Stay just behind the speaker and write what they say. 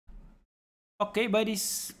Okay,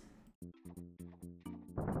 buddies.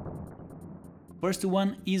 First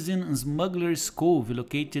one is in Smuggler's Cove,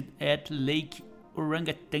 located at Lake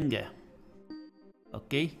Orangatanga.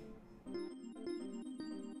 Okay.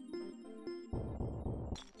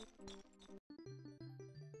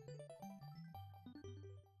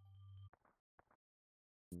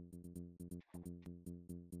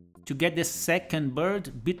 To get the second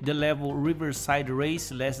bird, beat the level Riverside Race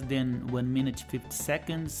less than 1 minute 50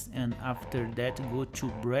 seconds, and after that go to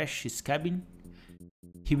Brash's cabin.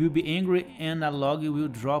 He will be angry and a log will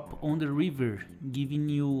drop on the river, giving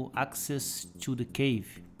you access to the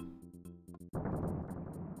cave.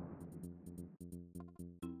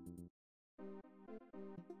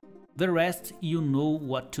 The rest you know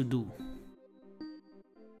what to do.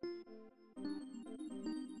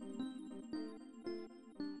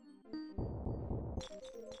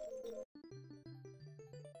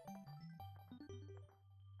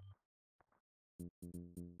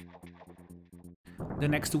 The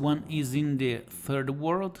next one is in the third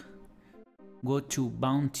world. Go to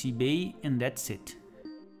Bounty Bay and that's it.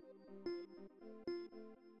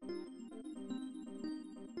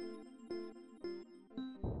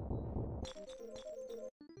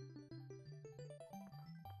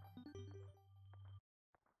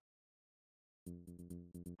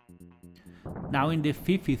 Now in the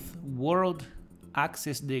fifth world,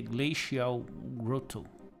 access the Glacial Grotto.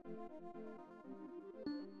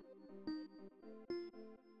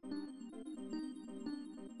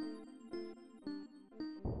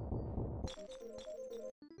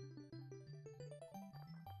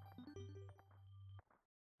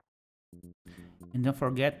 And don't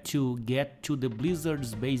forget to get to the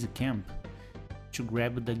Blizzard's base camp to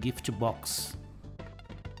grab the gift box.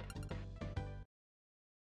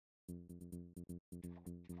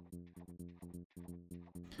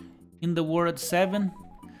 In the World 7,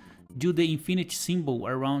 do the infinity symbol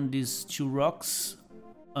around these two rocks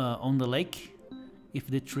on the lake. If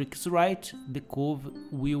the trick is right, the cove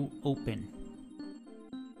will open.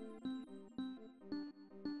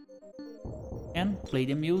 And play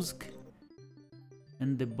the music,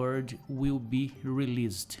 and the bird will be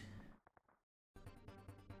released.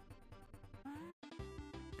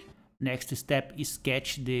 Next step is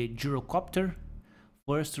catch the gyrocopter.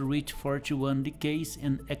 First reach 41 decays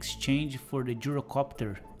and exchange for the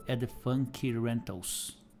gyrocopter at the Funky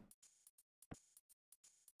Rentals.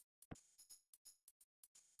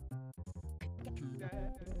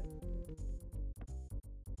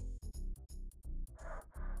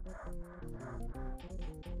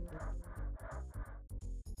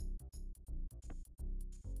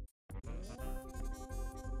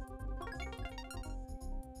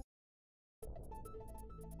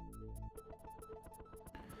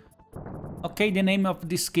 Okay, the name of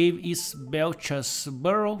this cave is Belcha's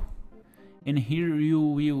Burrow, and here you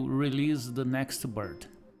will release the next bird.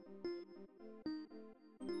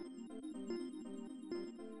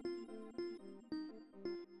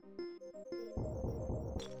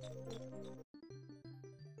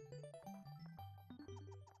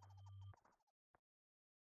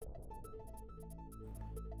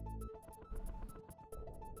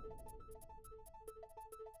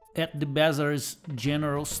 At the Bazaar's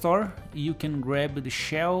general store, you can grab the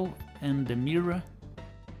shell and the mirror.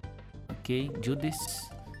 Okay, do this.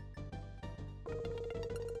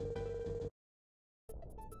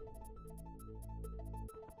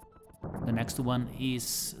 The next one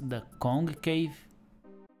is the Kong Cave.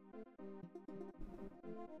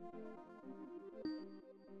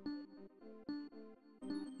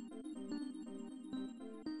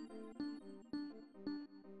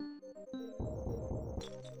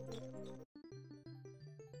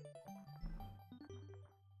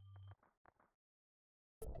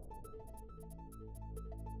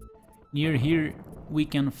 Near here we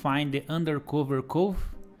can find the Undercover Cove,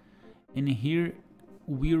 and here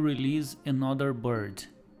we release another bird.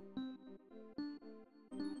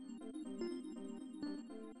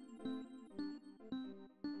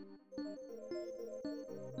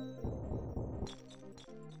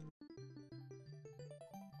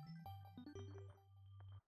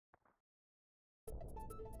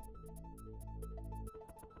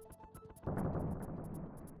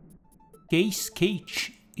 Case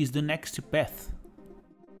Cage is the next path.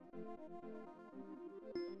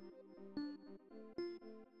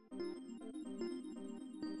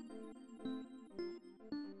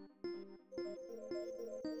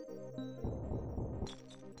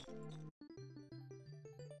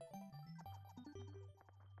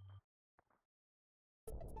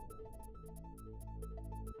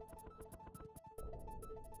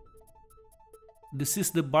 This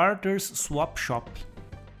is the Barter's Swap Shop.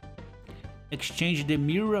 Exchange the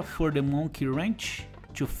mirror for the monkey wrench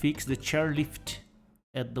to fix the chairlift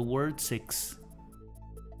at the World 6.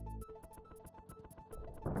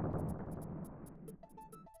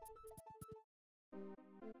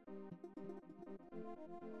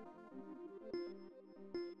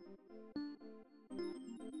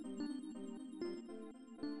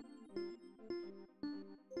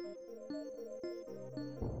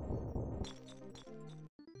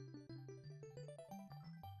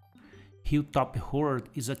 Hilltop Hoard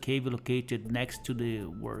is a cave located next to the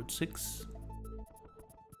World 6.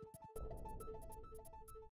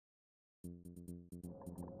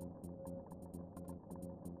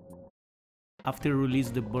 After release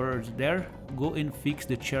the bird there, go and fix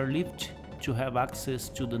the chairlift to have access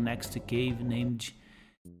to the next cave named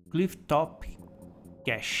Clifftop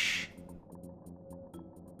Cache.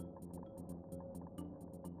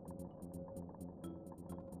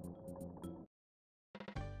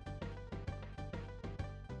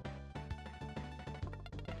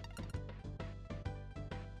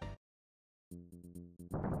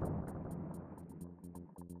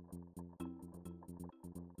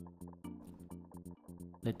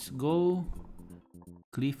 Let's go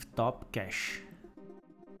Clifftop Cache.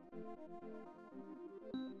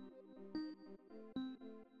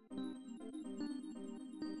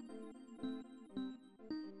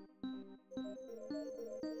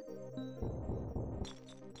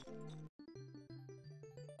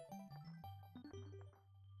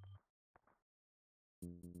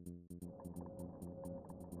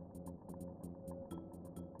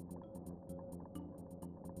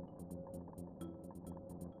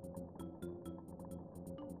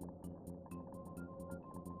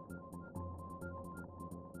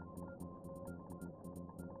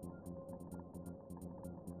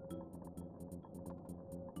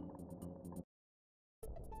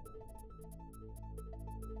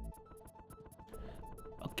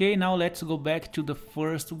 Okay, now let's go back to the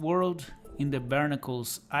first world in the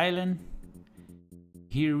Barnacles Island.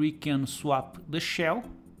 Here we can swap the shell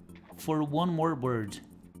for one more bird.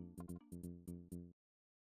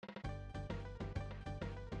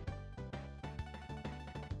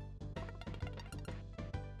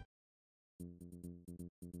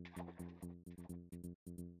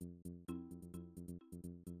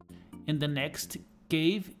 And the next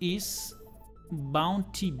cave is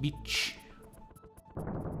Bounty Beach.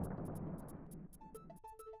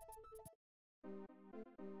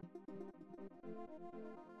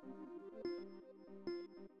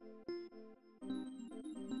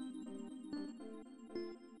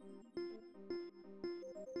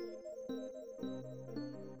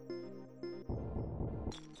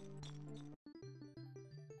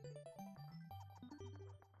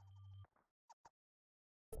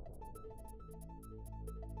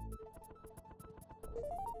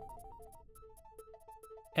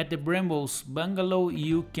 At the Brambles Bungalow,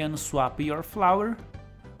 you can swap your flower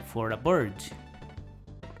for a bird.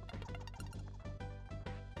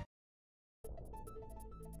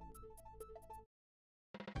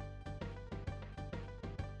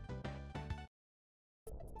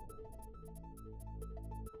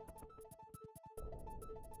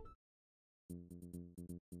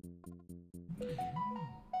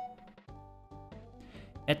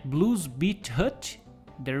 At Blues Beach Hut,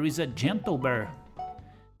 there is a gentle bear.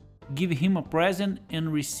 Give him a present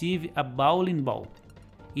and receive a bowling ball.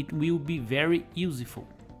 It will be very useful.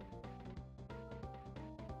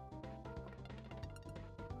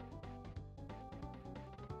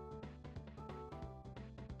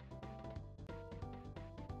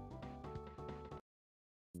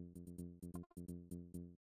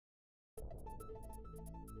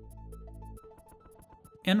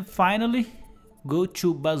 And finally, go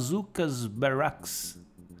to Bazooka's barracks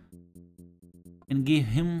and give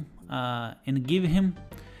him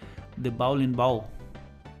the bowling ball.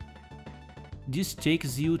 This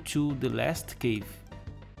takes you to the last cave.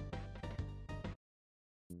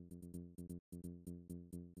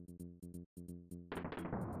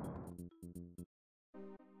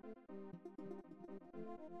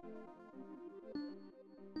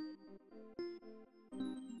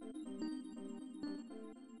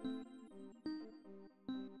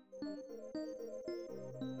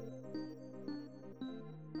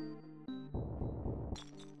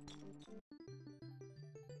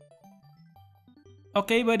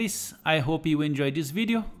 Okay buddies, I hope you enjoyed this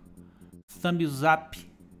video. Thumbs up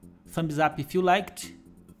if you liked.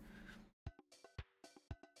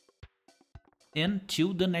 And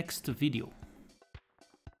till the next video.